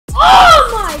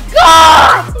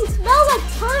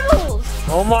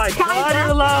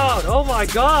my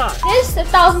god. This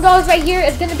 $1,000 right here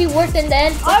is gonna be worth it in the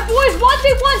end. Alright boys,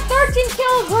 1v1, 13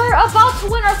 kills. We're about to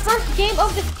win our first game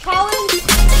of this challenge.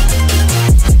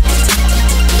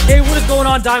 Hey, what is going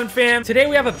on, Diamond fam? Today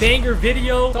we have a banger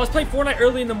video. So I was playing Fortnite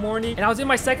early in the morning, and I was in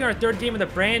my second or third game in the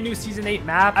brand new Season 8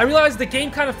 map. I realized the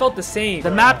game kind of felt the same.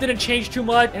 The map didn't change too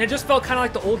much, and it just felt kind of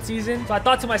like the old season. So I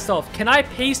thought to myself, can I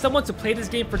pay someone to play this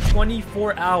game for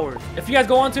 24 hours? If you guys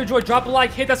go on to enjoy, drop a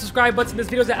like, hit that subscribe button. This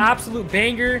video is an absolute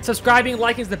banger. Subscribing and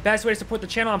liking is the best way to support the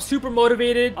channel. I'm super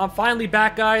motivated. I'm finally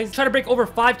back, guys. Try to break over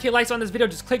 5K likes on this video.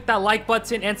 Just click that like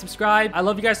button and subscribe. I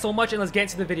love you guys so much, and let's get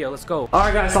into the video. Let's go. All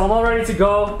right, guys, so I'm all ready to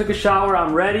go. Took a shower.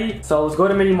 I'm ready. So let's go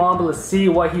to Mini Mamba. Let's see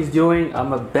what he's doing.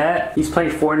 I'm a bet he's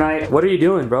playing Fortnite. What are you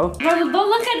doing, bro? Bro, don't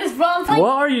look at this, bro. I'm playing.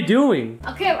 What are you doing?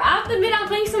 Okay, I have to admit I'm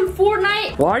playing some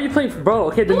Fortnite. Why are you playing, bro?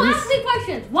 Okay, don't ask me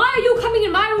questions. Why are you coming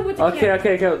in my room with the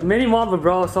Okay. Mini Mamba,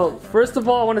 bro. So first of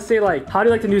all, I want to say, like, how do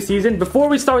you like the new season? Before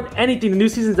we start with anything, the new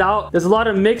season's out. There's a lot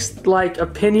of mixed, like,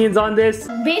 opinions on this.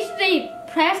 Basically, they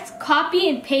pressed copy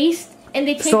and paste. And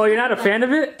they so you're not a fan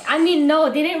of it? I mean, no,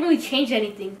 they didn't really change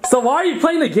anything. So why are you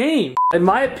playing the game? In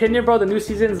my opinion, bro, the new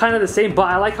season is kind of the same, but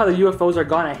I like how the UFOs are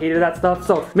gone. I hated that stuff.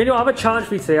 So, Mini, I have a challenge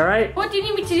for you today, alright? What do you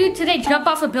need me to do today? Jump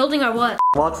off a building or what?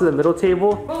 Walk to the middle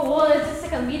table. Bro, well, is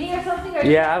this like a meeting or something? Or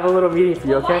yeah, I have a little meeting for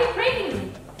you, okay? Why are you pranking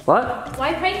me? What? Why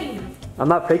are you pranking me? I'm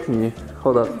not pranking you.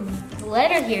 Hold up.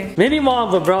 Letter here. Mini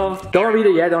Mamba, bro. Don't read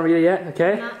it yet. Don't read it yet,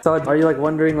 okay? So, are you like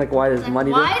wondering like why there's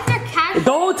money why there? Is there cash?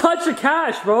 Don't touch the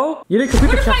cash, bro. You didn't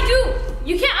complete the cash. What if I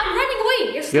do? You can't. I'm running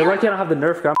away. You're lucky I don't have the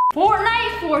Nerf gun.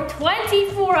 Fortnite for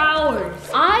 24 hours.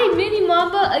 I, Mini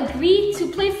Mamba, agreed to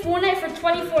play Fortnite for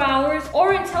 24 hours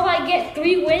or until I get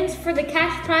 3 wins for the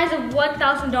cash prize of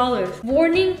 $1,000.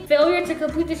 Warning, failure to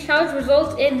complete this challenge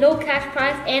results in no cash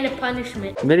prize and a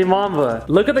punishment. Mini Mamba,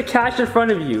 look at the cash in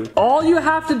front of you. All you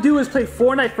have to do is play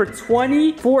Fortnite for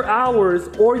 24 hours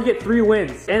or you get 3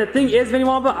 wins. And the thing is, Mini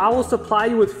Mamba, I will supply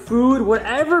you with food,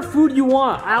 whatever food you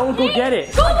want. I will go get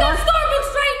it. Go get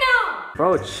Starbucks right now!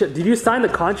 Bro, shit, did you sign the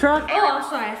contract? Oh, I'm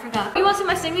sorry, I forgot. You want to see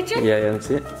my signature? Yeah, let's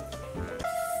see it.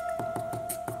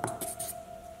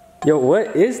 Yo,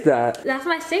 what is that? That's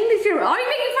my signature. Are you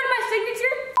making fun of my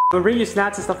signature? I'm gonna bring you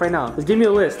snacks and stuff right now. Just give me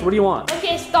a list. What do you want?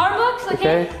 Okay, Starbucks,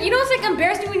 okay? You know it's like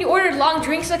embarrassing when you order long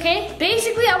drinks, okay?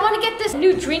 Basically, I want to get this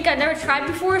new drink I've never tried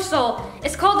before, so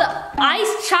it's called the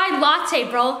iced chai latte,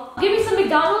 bro. Give me some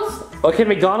McDonald's. Okay,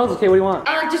 McDonald's? Okay, what do you want?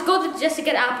 Just to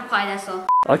get apple pie, that's all.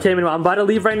 Okay, Mini Mamba, I'm about to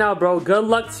leave right now, bro. Good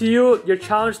luck to you. Your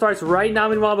challenge starts right now,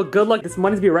 Mini Mamba. Good luck. This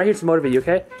money's gonna be right here to motivate you,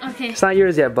 okay? Okay. It's not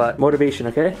yours yet, but motivation,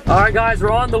 okay? Alright, guys,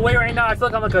 we're on the way right now. I feel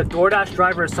like I'm like a DoorDash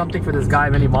driver or something for this guy,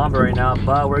 Mini Mamba, right now.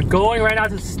 But we're going right now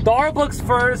to Starbucks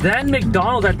first, then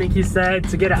McDonald's, I think he said,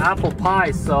 to get an apple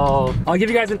pie. So I'll give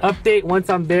you guys an update once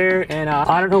I'm there. And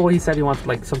I don't know what he said. He wants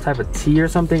like some type of tea or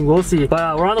something. We'll see.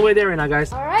 But we're on the way there right now,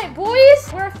 guys. Alright,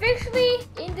 boys. We're officially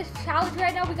in this challenge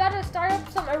right now. We gotta start up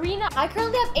some arena. I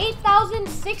currently have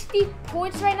 8,060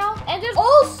 points right now. And there's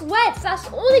all sweats. That's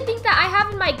the only thing that I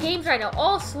have in my games right now.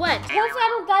 All sweats. Hopefully I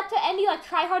don't got to any like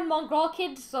tryhard Mongol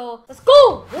kids. So let's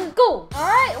go. Let's go.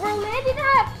 Alright, we're landing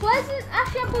at Pleasant.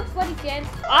 Actually, I'm putting Sweaty Chance.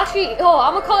 Actually, I'm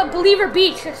gonna call it Believer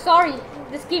Beach. Sorry.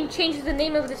 This game changes the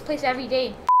name of this place every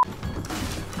day.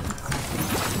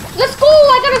 Let's go.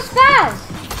 I got a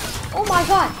spaz. Oh my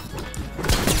god.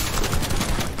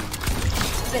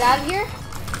 Get out of here.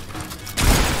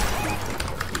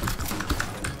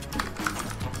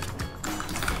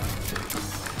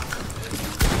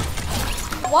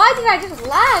 Why did I just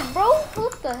lag, bro?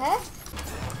 What the heck?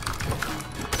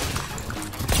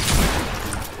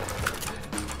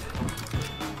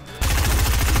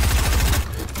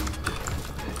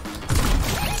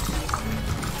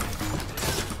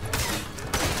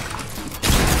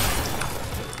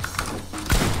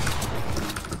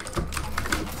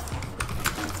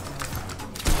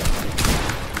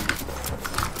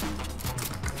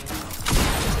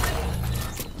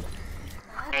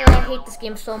 I hate this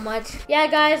game so much. Yeah,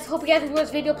 guys, hope you guys enjoyed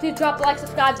this video. Please drop a like,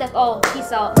 subscribe, that's all.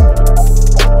 Peace out.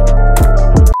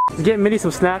 Get Mini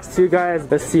some snacks too, guys.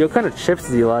 Let's see, what kind of chips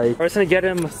does he like? We're just gonna get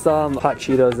him some hot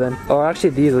Cheetos then. Or actually,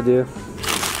 these will do.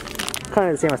 Kind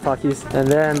of the same as Takis. And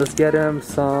then let's get him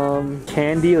some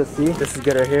candy. Let's see. This is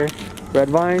good right here. Red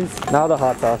Vines. Now the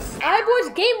hot sauce. Alright, boys.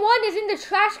 Game 1 is in the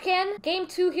trash can. Game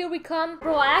 2, here we come.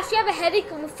 Bro, I actually have a headache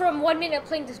from 1 minute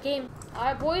playing this game.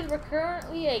 Alright, boys. We're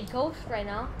currently a ghost right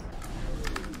now.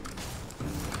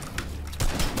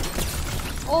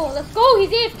 Oh, let's go. He's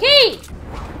AFK.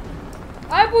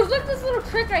 Alright, boys. Look at this little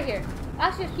trick right here.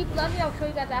 Actually, just keep loving me. I'll show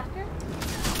you guys after.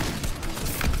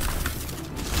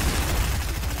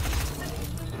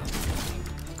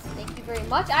 Thank you very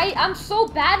much. I'm so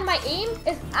bad. My aim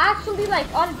is actually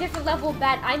like on a different level of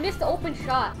bad. I missed the open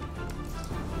shot.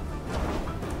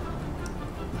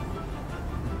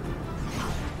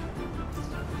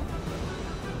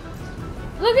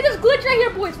 Look at this glitch right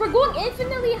here, boys. We're going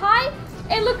infinitely high,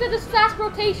 and look at this fast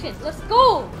rotation. Let's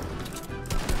go.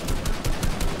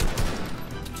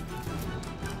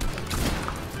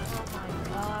 Oh my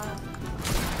god.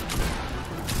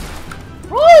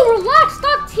 Bro, relax.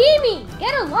 Stop teaming.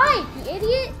 Get a life, you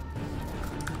idiot.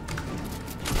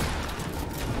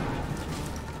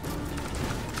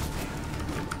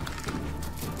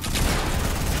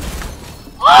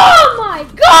 Oh my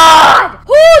god!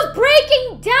 Who's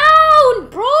breaking down,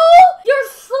 bro? You're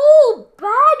so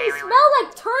bad. You smell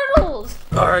like turtles.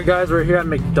 Alright guys, we're here at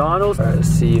McDonald's. Alright, let's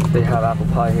see if they have apple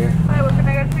pie here. Hi, what can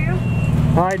I get for you?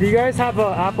 Hi, do you guys have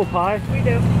apple pie? We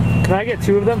do. Can I get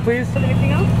 2 of them, please?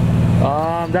 Anything else?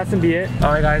 That's gonna be it.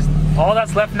 Alright guys, all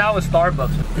that's left now is Starbucks.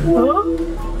 Hello?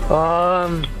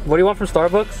 What do you want from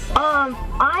Starbucks?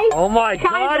 Oh my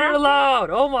god, you're loud!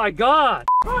 Oh my god!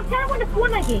 Bro, I'm trying to win a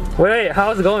Fortnite game. Wait,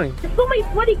 how's it going? There's so many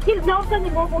sweaty kids now playing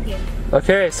the mobile game.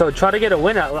 Okay, so try to get a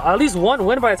win at least 1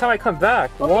 win by the time I come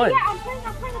back. Okay, 1. yeah, I'm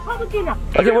playing a public game now.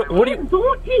 Okay, what do you...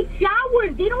 Don't take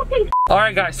showers. They don't take...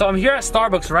 Alright guys, so I'm here at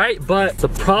Starbucks, right? But the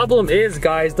problem is,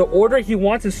 guys, the order he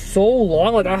wants is so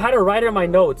long. Like, I had to write it in my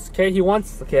notes, okay? He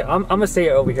wants... Okay, I'm gonna say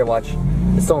it over here, watch.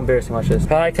 It's so embarrassing, watch this.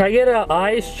 Can I get an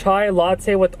iced chai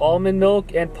latte with almond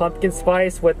milk and pumpkin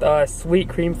spice with sweet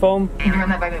cream foam? Can you run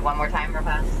that by me one more time real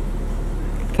fast?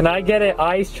 Can I get an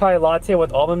iced chai latte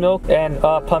with almond milk and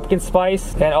pumpkin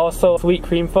spice and also sweet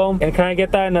cream foam? And can I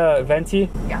get that in a venti?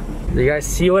 Yeah. Do you guys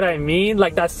see what I mean?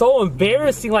 Like, that's so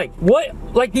embarrassing. Like, what?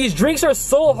 Like, these drinks are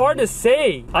so hard to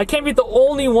say. I can't be the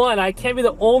only one. I can't be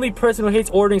the only person who hates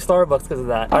ordering Starbucks because of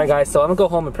that. All right, guys, so I'm gonna go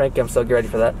home and prank him, so get ready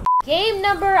for that. Game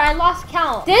number, I lost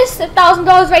count. This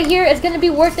 $1,000 right here is gonna be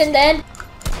worth it in the end.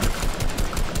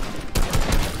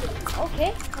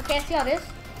 Okay, I see how it is.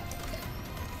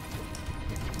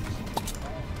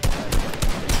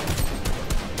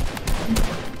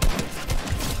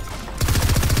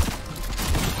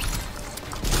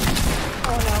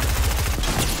 Oh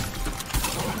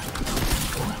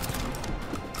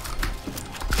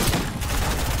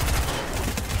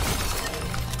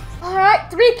no. Alright,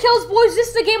 3 kills, boys. This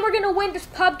is the game we're gonna win. This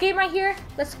pub game right here.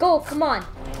 Let's go, come on.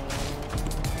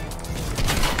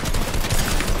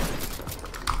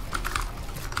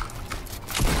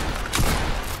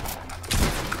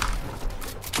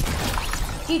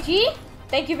 GG.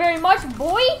 Thank you very much,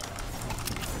 boy.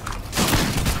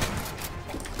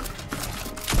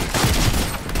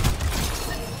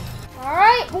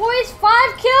 Alright, boys,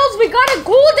 5 kills. We got a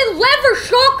golden lever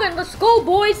shotgun. Let's go,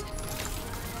 boys.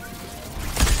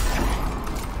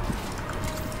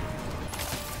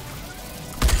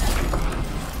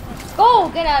 Let's go.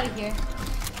 Get out of here.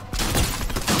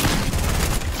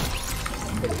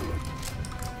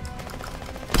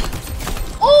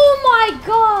 Oh my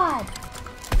god.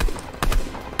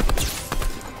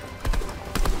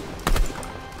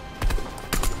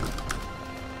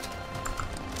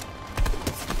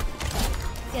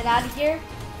 Get out of here.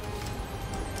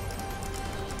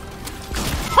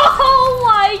 Oh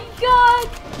my god!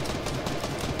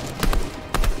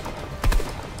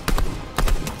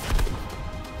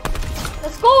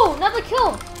 Let's go! Another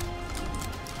kill!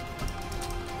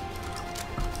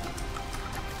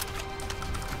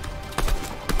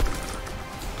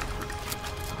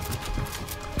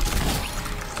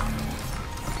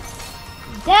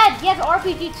 Dead! He has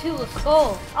RPG too. Let's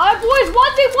go. Alright, boys.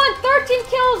 1v1, 13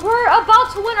 kills. We're about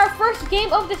to win our first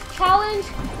game of this challenge.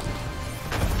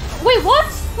 Wait, what?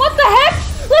 What the heck?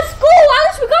 Let's go. At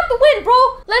least we got the win, bro.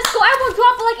 Let's go. Everyone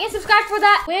drop a like and subscribe for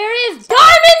that. Where is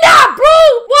Diamond at, bro?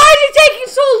 Why is it taking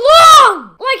so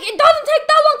long? Like, it doesn't take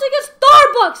that long to get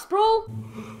Starbucks, bro.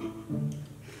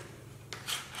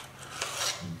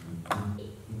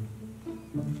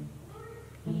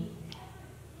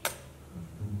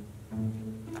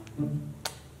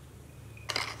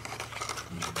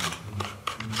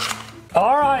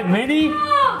 All right, Minnie.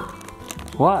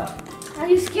 What? How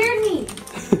you scared me?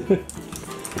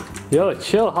 Yo,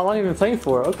 chill. How long have you been playing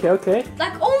for? Okay.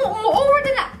 Like, over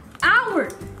than an hour.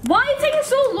 Why are you taking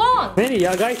so long? Minnie,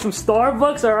 I got you some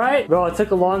Starbucks, all right? Bro, it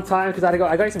took a long time because I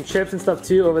got you some chips and stuff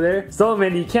too over there. So,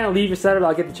 Minnie, you can't leave your setup.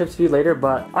 I'll get the chips for you later,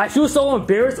 but I feel so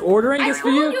embarrassed ordering this for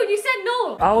you. I told you said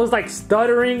no. I was like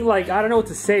stuttering, like I don't know what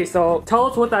to say. So, tell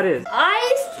us what that is.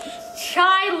 Iced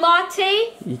chai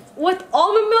latte with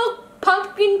almond milk,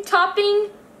 pumpkin topping,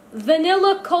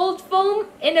 vanilla cold foam,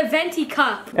 in a venti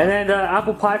cup. And then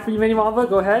apple pie for you, Minnie Mamba.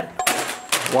 Go ahead.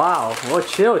 Wow. Well,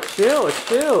 chill.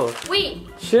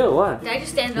 Wait, Chill, what? did I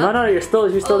just stand up? No, you're still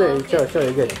there. Okay, Chill,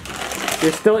 you're good.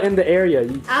 You're still in the area.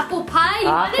 Apple pie? You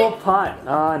want Apple it? pie.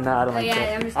 Oh, no, I don't like yeah,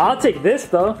 that. I'm just I'll take this,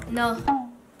 though. No.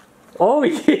 Oh,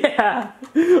 yeah.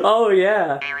 Oh,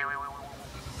 yeah.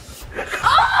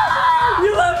 Oh!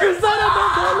 You left your son up.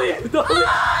 Don't leave.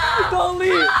 Don't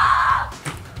leave.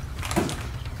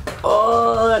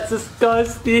 Oh, that's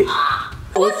disgusting.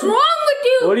 What's wrong with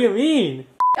you? What do you mean?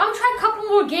 I'm trying a couple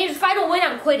more games. If I don't win,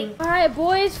 I'm quitting. Alright,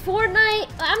 boys. Fortnite.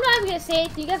 I'm not even gonna say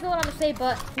it. You guys know what I'm gonna say,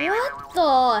 but what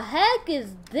the heck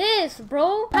is this,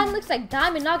 bro? Kinda looks like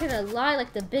Diamond, not gonna lie,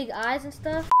 like the big eyes and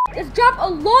stuff. Let's drop a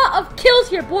lot of kills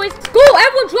here, boys. Let's go!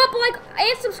 Everyone drop a like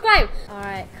and subscribe.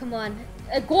 Alright, come on.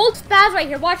 A gold spaz right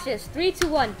here. Watch this. 3, 2,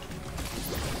 1.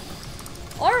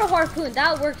 Or a harpoon.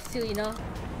 That works too, you know.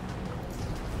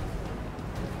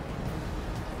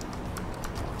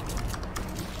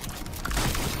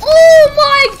 Oh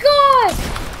my god!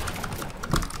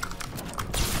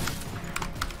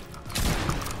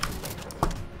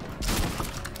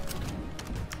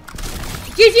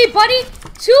 GG, buddy.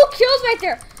 2 kills right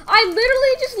there. I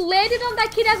literally just landed on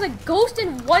that kid as a ghost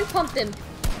and one-pumped him.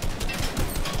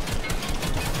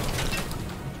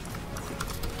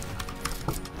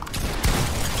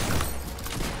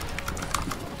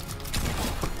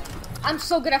 I'm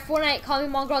so good at Fortnite. Call me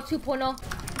Mongrel 2.0.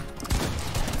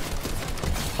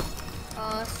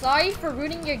 Sorry for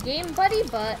ruining your game, buddy,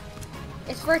 but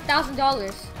it's for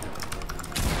 $1,000.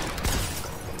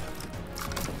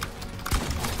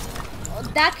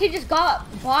 That kid just got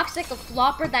boxed like a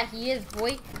flopper that he is,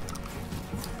 boy.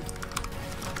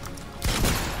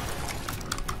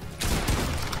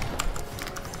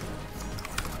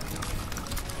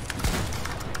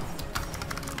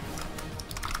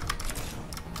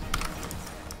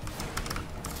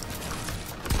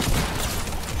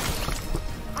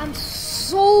 I'm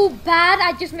so bad,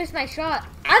 I just missed my shot.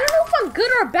 I don't know if I'm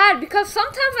good or bad because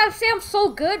sometimes I say I'm so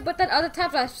good, but then other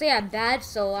times I say I'm bad,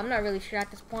 so I'm not really sure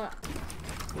at this point.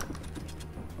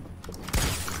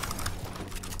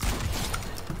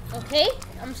 Okay,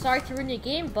 I'm sorry to ruin your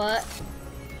game, but...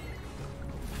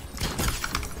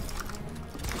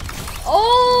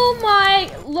 Oh my,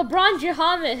 LeBron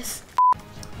James.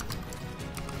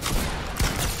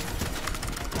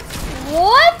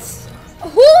 What?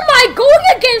 Who am I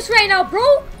going against right now,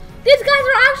 bro? These guys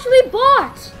are actually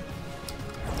bots.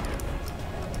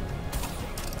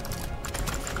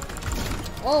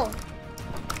 Oh.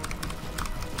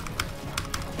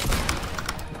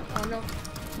 Oh no.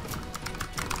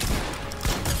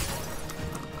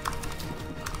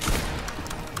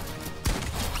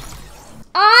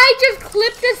 I just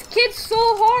clipped this kid so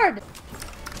hard.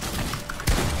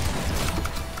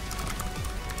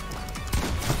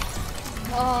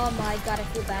 Oh my god, I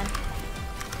feel bad.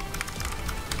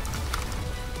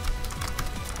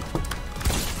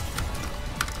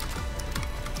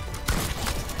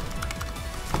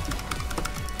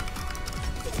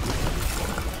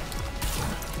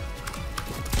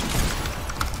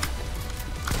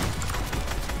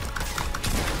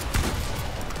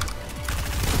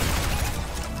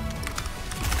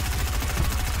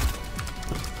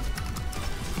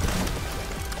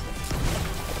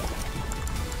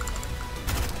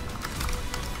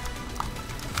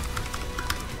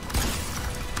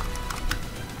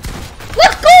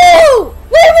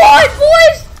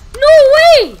 Boys! No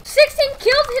way! 16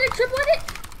 kills, hit a triple hit.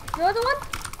 Another one.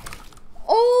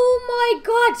 Oh my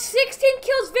god, 16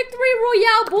 kills, victory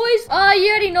royale, boys. You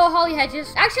already know Holly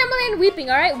Hedges. Actually, I'm gonna land weeping,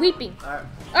 alright? Weeping.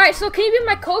 Alright, so can you be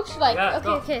my coach? Like, yeah,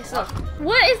 okay, so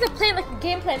what is the plan, like the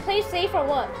game plan? Play safe or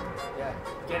what? Yeah,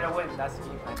 get a win, that's the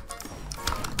game plan.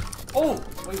 Oh,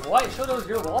 wait, what? It showed those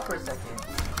your wall for a second.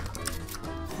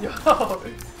 Yo.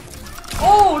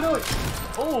 Oh, no.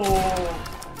 Oh.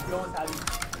 You almost had me.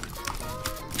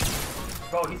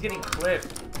 Bro, he's getting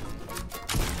clipped.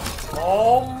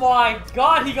 Oh my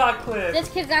god, he got clipped. This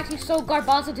kid's actually so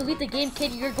garbanzo. Delete the game,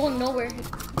 kid. You're going nowhere.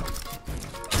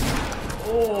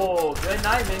 Oh, good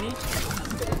night, Minnie.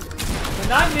 Good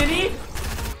night, Minnie.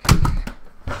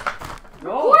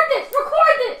 No. Record this!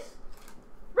 Record this!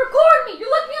 Record me! You're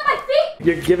looking at my feet!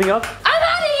 You're giving up? I'm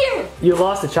out of here! You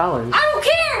lost the challenge. I don't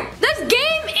care! This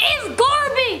game is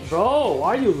garbage! Bro,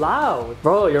 why are you loud?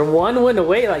 Bro, you're 1 win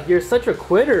away. Like, you're such a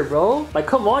quitter, bro. Like,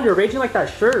 come on, you're raging like that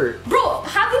shirt. Bro,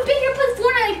 have you been here playing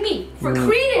Fortnite like me? For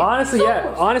creative. Honestly,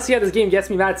 yeah. Honestly, yeah, this game gets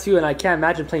me mad too, and I can't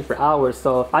imagine playing for hours.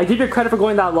 So, I give you credit for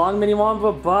going that long, Mini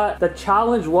Mamba, but the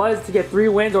challenge was to get 3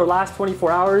 wins or last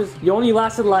 24 hours. You only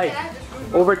lasted like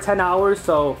over 10 hours,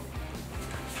 so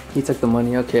he took the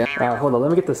money. Okay. Hold on. Let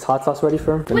me get this hot sauce ready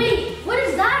for him. Wait, what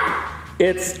is that?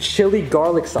 It's chili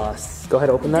garlic sauce. Go ahead,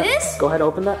 open that. This? Go ahead,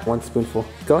 open that. 1 spoonful.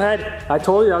 Go ahead. I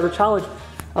told you that was a challenge.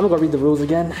 I'm gonna go read the rules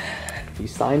again. You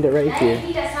signed it right here. I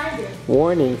think I signed it.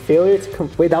 Warning, failure to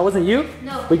wait, that wasn't you?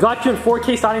 No. We got you in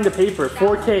 4K signing the paper.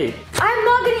 4K. I'm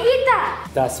not gonna eat that.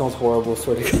 That sounds horrible,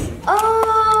 swear to God.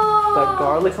 Oh. That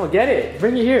garlic smell. Get it.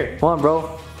 Bring it here. Come on,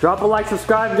 bro. Drop a like,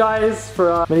 subscribe, guys,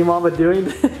 for Mini Mamba doing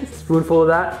this. Spoonful of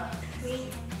that. 3,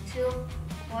 2,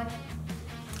 1.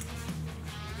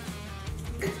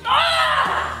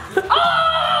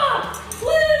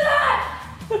 What is that?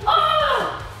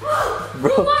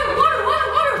 Bro. Water.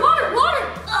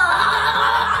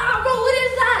 Bro, what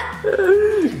is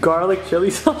that? Garlic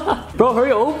chili sauce. Bro,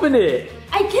 hurry, open it.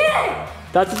 I can't.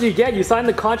 That's what you get. You signed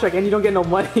the contract and you don't get no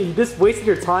money. You just wasted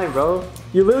your time, bro.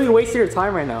 You literally wasted your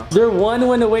time right now. They're 1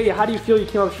 win away. How do you feel you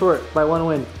came up short by 1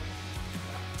 win?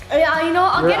 Yeah, you know,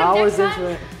 I'll You're get him next hours time.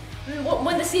 into it.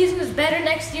 When the season is better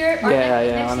next year. Or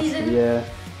next honestly, season. yeah.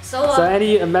 So, So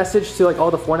any message to like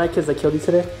all the Fortnite kids that killed you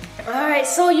today? alright,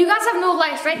 so you guys have no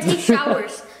life, right? Take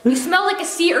showers. You smell like a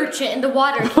sea urchin in the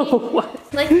water. Okay?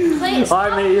 What? Like, play.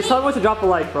 Alright, man, it's time to drop a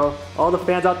like, bro. All the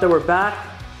fans out there, we're back.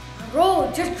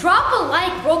 Bro, just drop a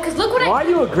like, bro, because look what Why are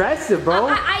you aggressive, bro?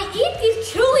 I eat these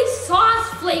chili sauce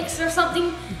flakes or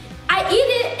something. I eat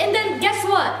it, and then guess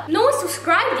what? No one's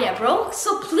subscribed yet, bro.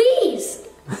 So please,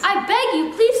 I beg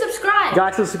you, please subscribe.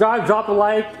 Guys, subscribe, drop a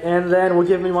like, and then we'll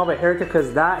give me Mom a haircut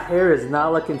because that hair is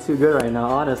not looking too good right now,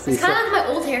 honestly. It's kind of like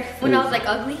my old hair when I was like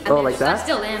ugly. Like that? I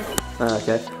still am.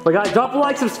 Okay. But guys, drop a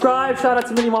like, subscribe. Shout out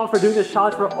to Mini Mom for doing this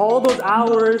challenge for all those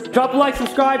hours. Drop a like,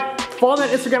 subscribe. Follow me on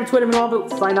Instagram, Twitter, Mini Mom.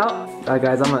 Sign out. Alright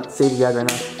guys, I'm gonna save you guys right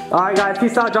now. Alright guys,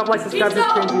 peace out. Drop a like, subscribe. Peace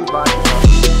out. Bye.